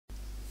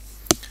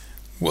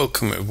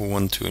Welcome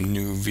everyone to a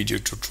new video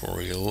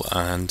tutorial,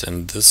 and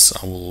in this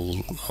I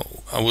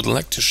would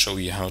like to show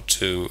you how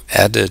to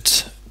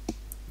edit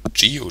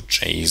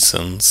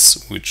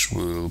GeoJSONs, which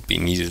will be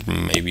needed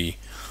maybe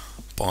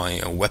by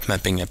a web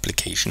mapping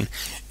application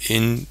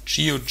in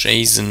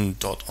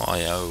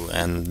geojson.io,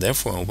 and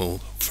therefore I will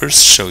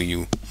first show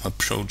you my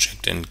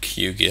project in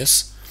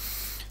QGIS.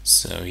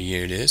 So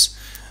here it is.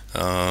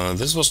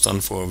 This was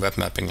done for a web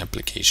mapping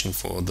application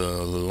for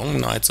the long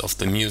nights of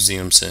the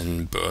museums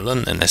in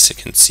Berlin, and as you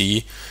can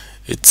see,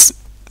 it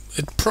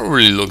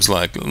probably looks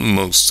like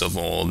most of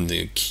all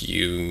the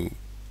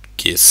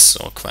QGIS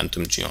or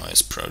Quantum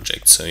GIS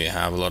projects. So you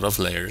have a lot of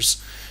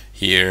layers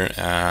here,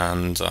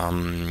 and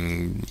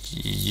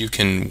you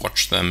can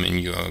watch them in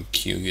your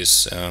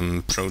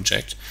QGIS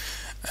project,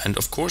 and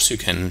of course you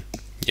can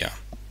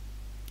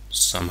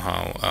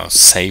somehow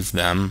save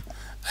them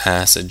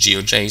as a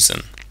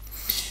GeoJSON.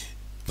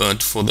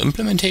 But for the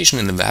implementation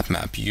in the web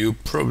map, you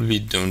probably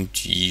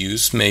don't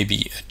use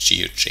maybe a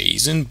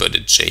GeoJSON, but a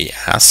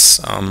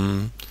JS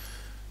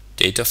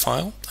data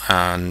file.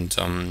 And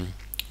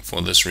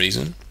for this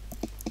reason,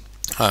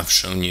 I've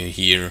shown you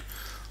here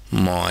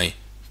my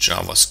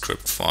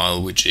JavaScript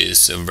file, which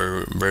is a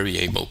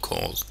variable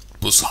called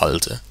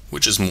Bushalte,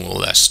 which is more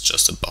or less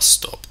just a bus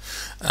stop.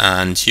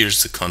 And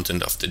here's the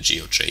content of the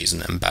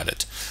GeoJSON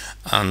embedded.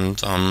 And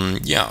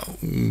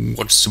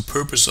what's the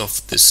purpose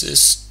of this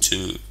is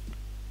to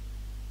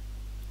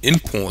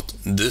import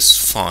this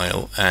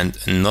file and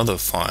another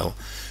file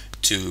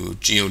to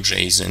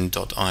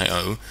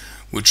geojson.io,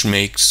 which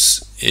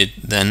makes it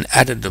then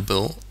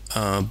editable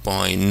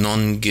by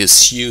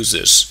non-GIS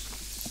users,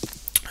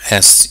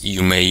 as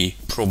you may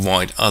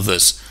provide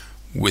others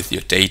with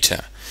your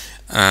data.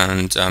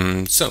 And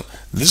so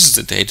this is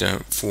the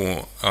data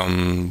for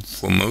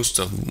most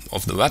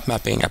of the web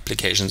mapping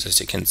applications. As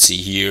you can see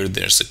here,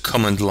 there's a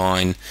command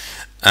line,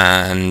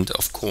 and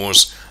of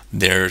course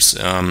there's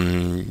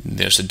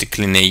a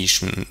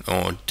declination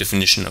or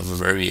definition of a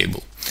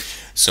variable.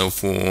 So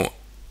for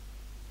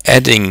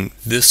adding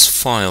this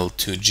file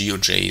to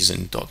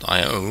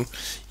geojson.io,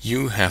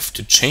 you have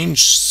to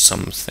change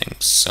some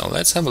things. So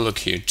let's have a look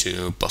here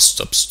to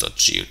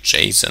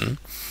busstops.geojson,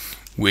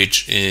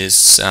 which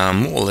is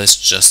more or less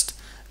just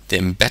the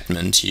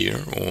embedment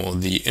here, or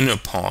the inner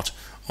part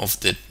of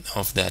that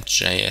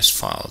JS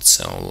file.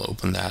 So I'll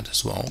open that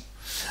as well,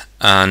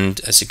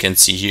 and as you can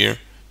see here,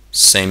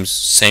 same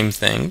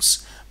things,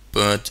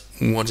 but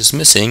what is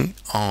missing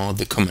are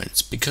the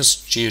comments, because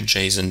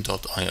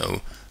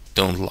geojson.io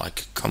don't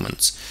like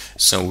comments.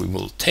 So we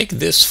will take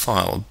this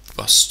file,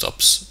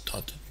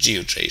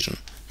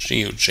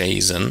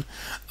 busstops.geojson,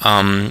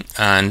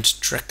 and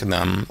drag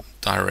them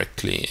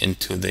directly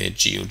into the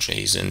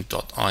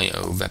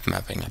geojson.io web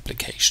mapping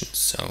application.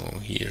 So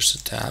here's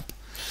a tab.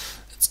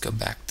 Let's go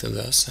back to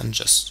this and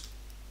just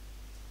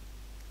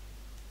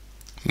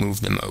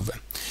move them over.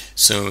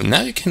 So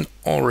now you can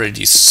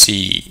already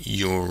see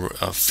your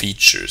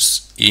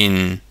features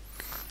in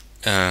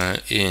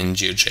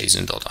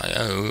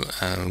geojson.io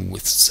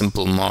with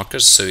simple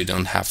markers, so you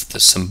don't have the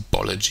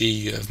symbology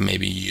you have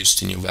maybe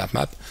used in your web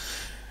map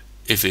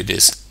if it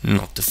is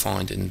not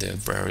defined in the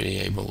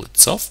variable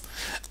itself.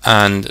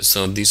 And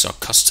so these are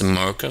custom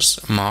markers,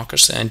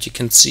 and you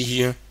can see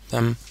here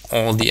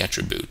all the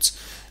attributes.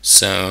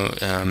 So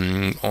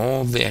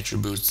all the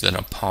attributes that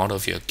are part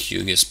of your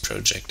QGIS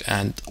project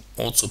and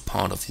also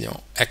part of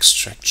your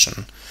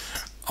extraction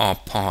are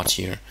part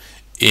here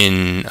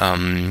in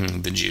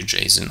the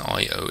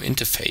geojson.io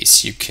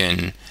interface. You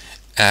can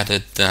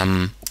edit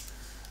them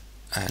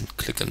and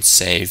click on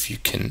save. You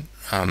can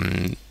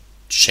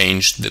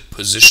change the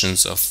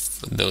positions of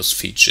those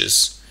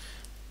features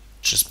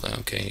just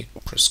by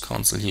press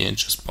cancel here,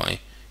 just by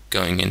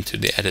going into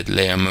the edit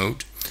layer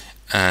mode,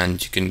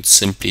 and you can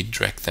simply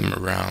drag them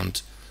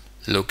around,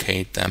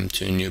 locate them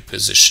to a new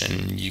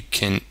position. You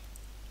can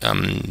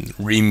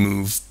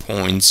remove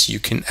points. You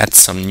can add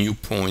some new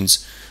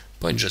points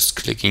by just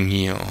clicking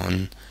here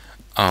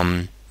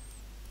on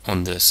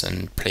this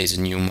and place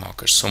a new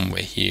marker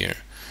somewhere here,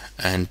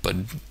 and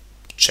by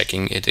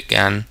checking it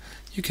again,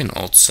 you can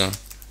also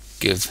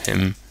give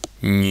him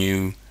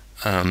new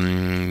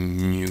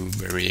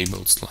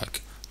variables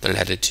like the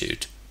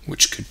latitude,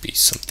 which could be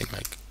something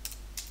like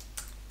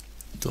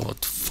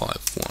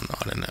 .51,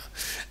 I don't know,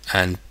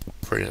 and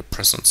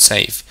press on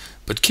save.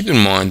 But keep in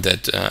mind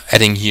that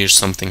adding here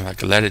something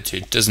like a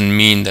latitude doesn't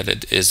mean that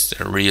it is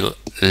a real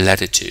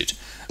latitude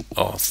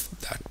of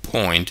that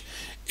point.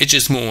 It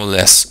is more or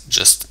less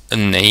just a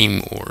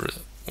name or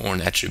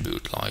an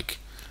attribute, like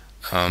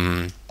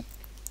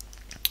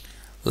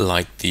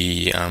the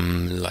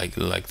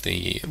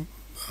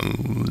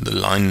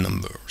line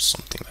number or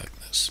something like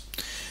this.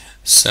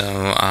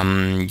 So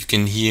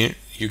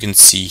you can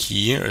see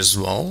here as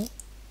well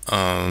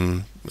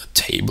a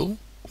table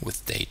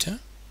with data.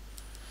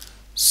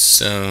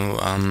 So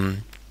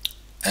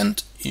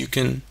and you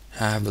can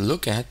have a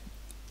look at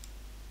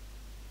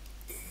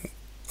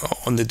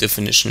on the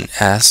definition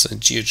as a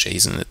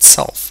GeoJSON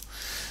itself.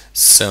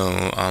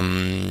 So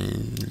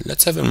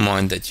let's have in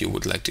mind that you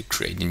would like to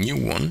create a new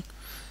one,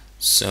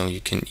 so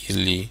you can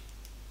easily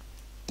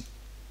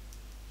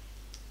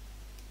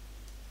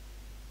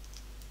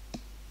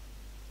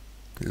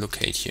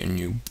locate here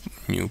new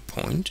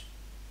point,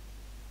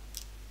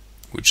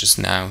 which is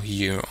now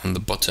here on the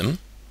bottom,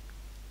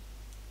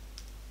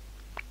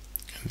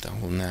 and I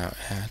will now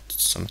add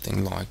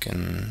something like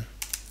an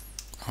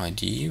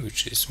ID,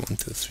 which is 1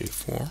 2 3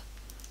 4.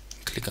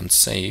 Click on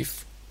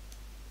save.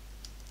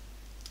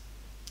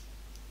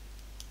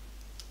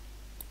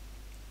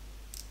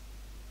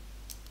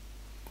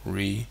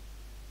 Reuse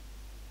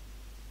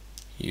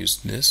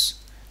this,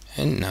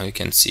 and now you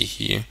can see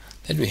here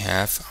that we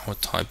have our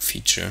type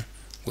feature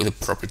with a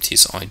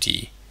properties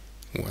ID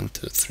 1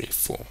 2 3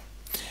 4.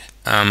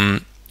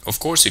 Of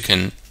course, you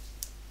can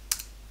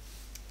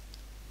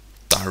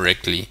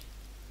directly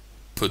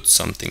put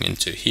something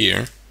into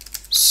here,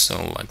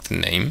 so like the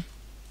name,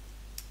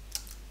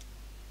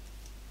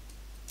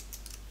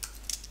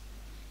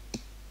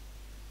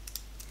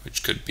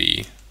 which could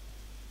be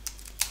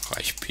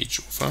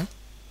Reichpeachufer.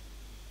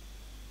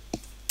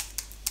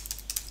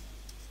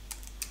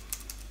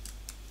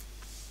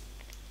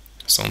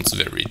 Sounds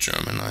very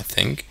German, I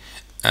think.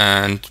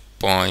 And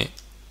by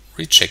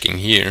rechecking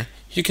here,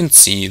 you can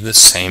see the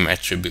same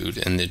attribute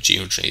in the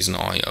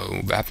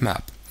GeoJSON.io web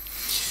map.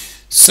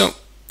 So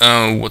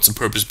what's the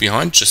purpose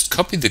behind? Just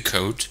copy the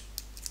code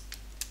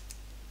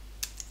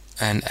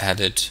and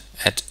add it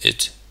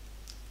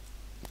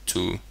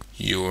to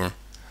your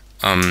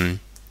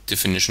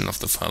definition of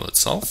the file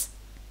itself.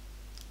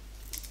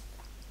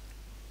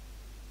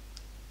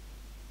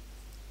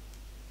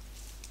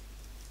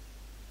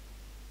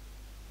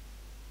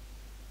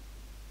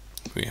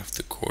 We have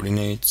the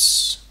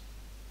coordinates,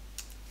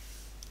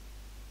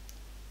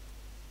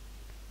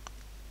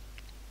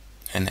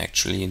 and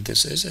actually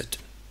this is it,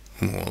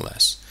 more or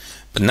less.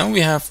 But now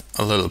we have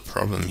a little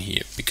problem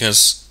here,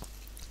 because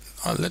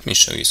let me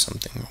show you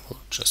something. I will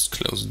just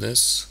close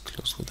this,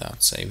 close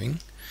without saving.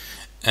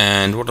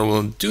 And what I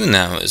will do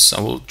now is I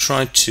will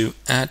try to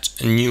add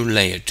a new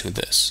layer to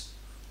this.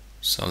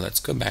 So let's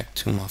go back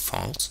to my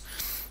files.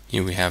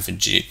 Here we have a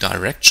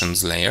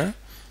directions layer.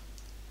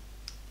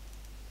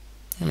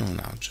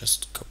 Now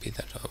just copy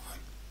that over.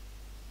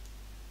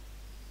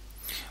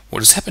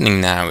 What is happening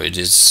now, it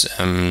is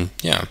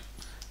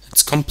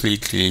it's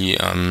completely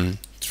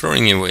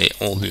throwing away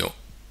all your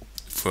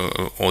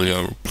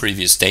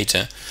previous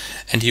data,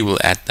 and he will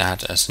add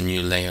that as a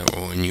new layer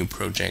or a new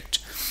project.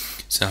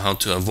 So how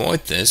to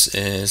avoid this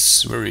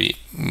is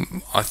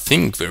I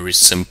think very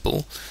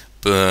simple,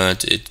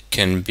 but it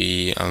can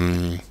be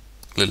a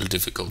little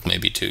difficult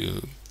maybe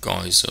to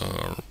guys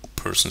or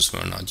persons who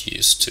are not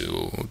used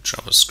to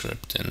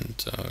JavaScript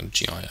and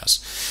GIS.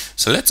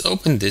 So let's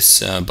open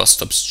this bus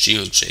stops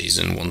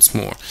GeoJSON once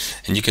more,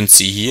 and you can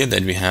see here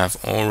that we have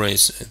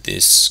always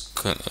this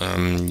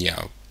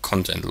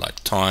content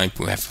like type,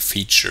 we have a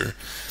feature,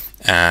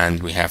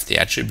 and we have the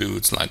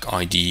attributes like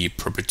ID,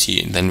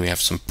 property, and then we have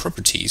some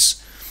properties.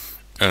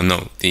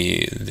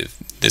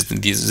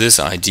 This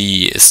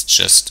ID is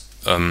just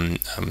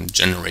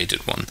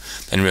generated one.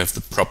 Then we have the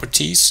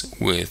properties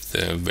with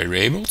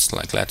variables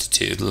like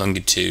latitude,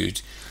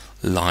 longitude.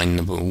 Line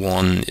number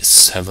 1 is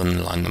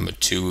 7, line number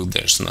 2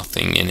 there's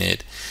nothing in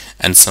it,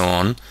 and so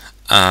on.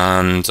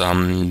 And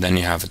then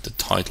you have the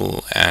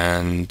title,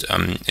 and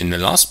in the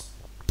last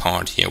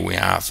part here we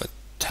have a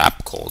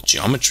tab called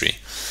geometry,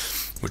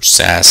 which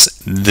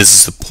says this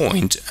is a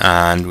point,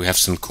 and we have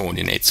some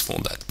coordinates for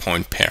that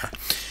point pair.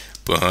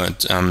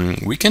 But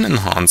we can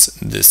enhance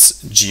this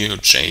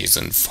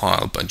GeoJSON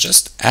file by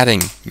just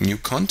adding new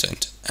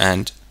content,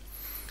 and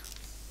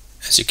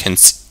as you can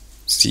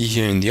see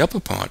here in the upper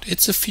part,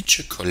 it's a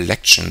feature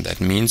collection.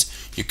 That means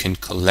you can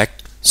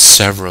collect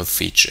several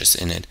features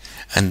in it,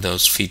 and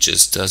those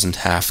features doesn't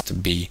have to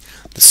be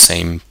the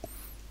same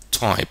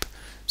type.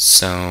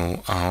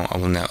 So I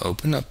will now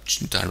open up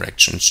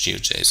directions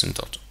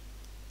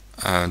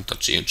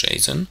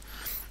geojson.geojson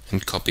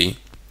and copy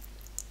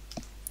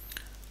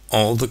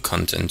all the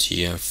content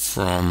here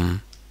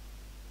from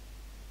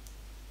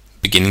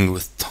beginning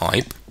with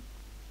type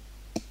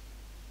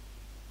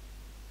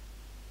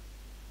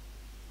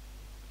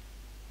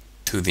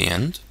to the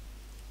end.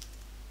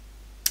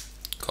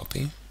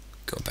 Copy,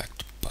 go back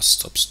to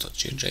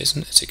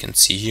busstops.geojson. As you can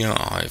see here,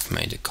 I've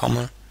made a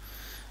comma,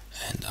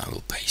 and I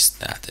will paste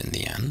that in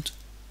the end.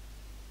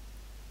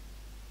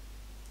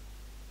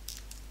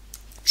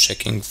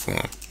 Checking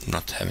for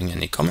not having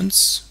any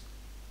comments.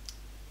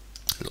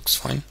 Looks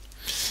fine.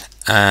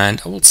 And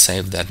I will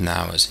save that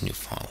now as a new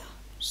file.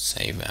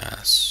 Save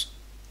as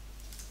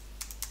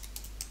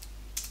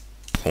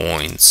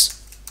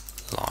points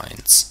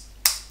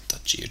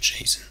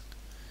lines.geojson.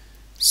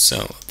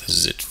 So this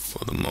is it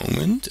for the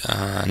moment,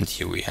 and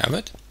here we have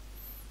it.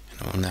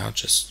 And I will now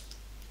just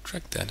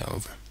drag that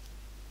over.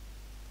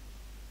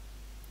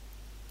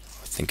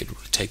 I think it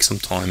will take some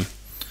time.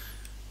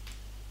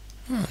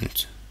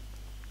 And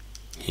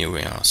here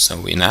we are. So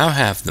we now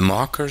have the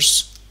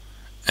markers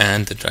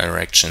and the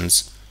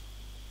directions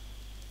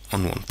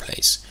on one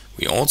place.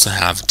 We also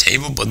have a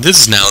table, but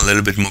this is now a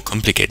little bit more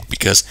complicated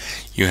because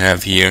you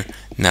have here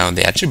now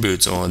the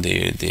attributes or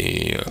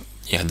the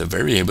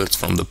variables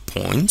from the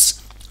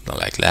points,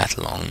 like that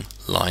long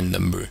line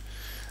number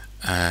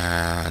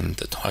and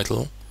the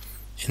title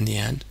in the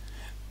end.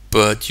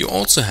 But you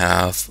also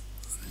have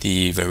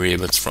the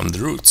variables from the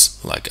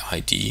roots, like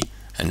ID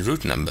and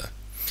root number.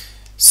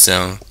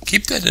 So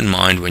keep that in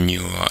mind when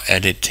you are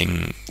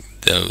editing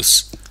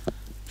those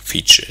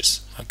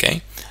features.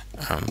 Okay,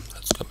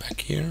 let's go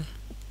back here.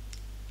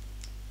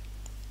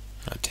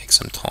 It'll take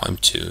some time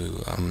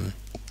to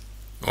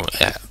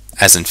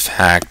as in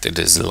fact it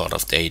is a lot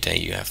of data.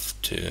 You have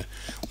to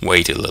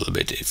wait a little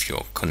bit if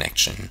your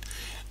connection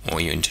or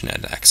your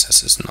internet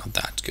access is not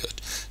that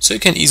good. So you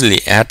can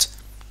easily add,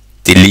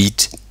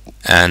 delete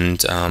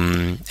and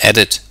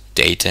edit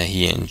data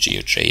here in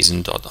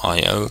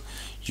geojson.io.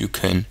 You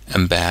can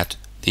embed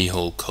the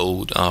whole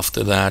code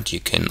after that. You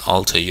can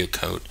alter your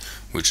code,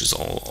 which is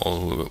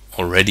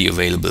already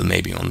available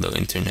maybe on the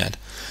internet.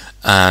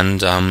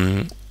 And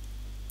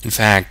in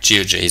fact,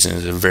 GeoJSON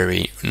is a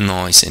very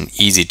nice and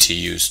easy to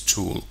use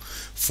tool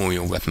for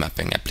your web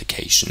mapping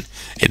application.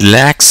 It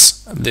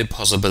lacks the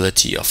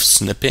possibility of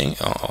snapping,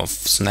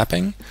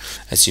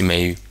 as you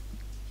may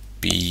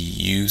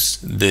use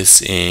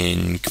this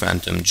in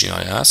Quantum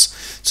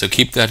GIS. So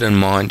keep that in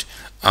mind.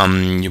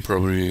 You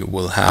probably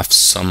will have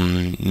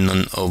some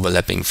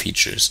non-overlapping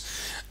features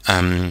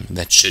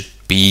that should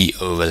be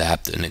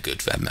overlapped in a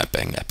good web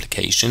mapping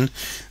application.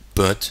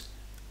 But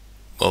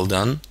well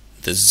done.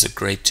 This is a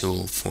great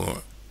tool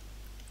for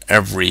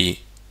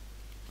every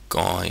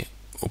guy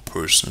or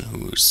person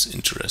who is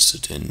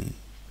interested in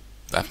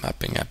web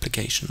mapping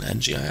application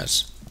and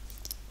GIS.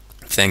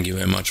 Thank you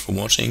very much for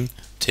watching.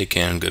 Take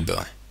care and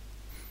goodbye.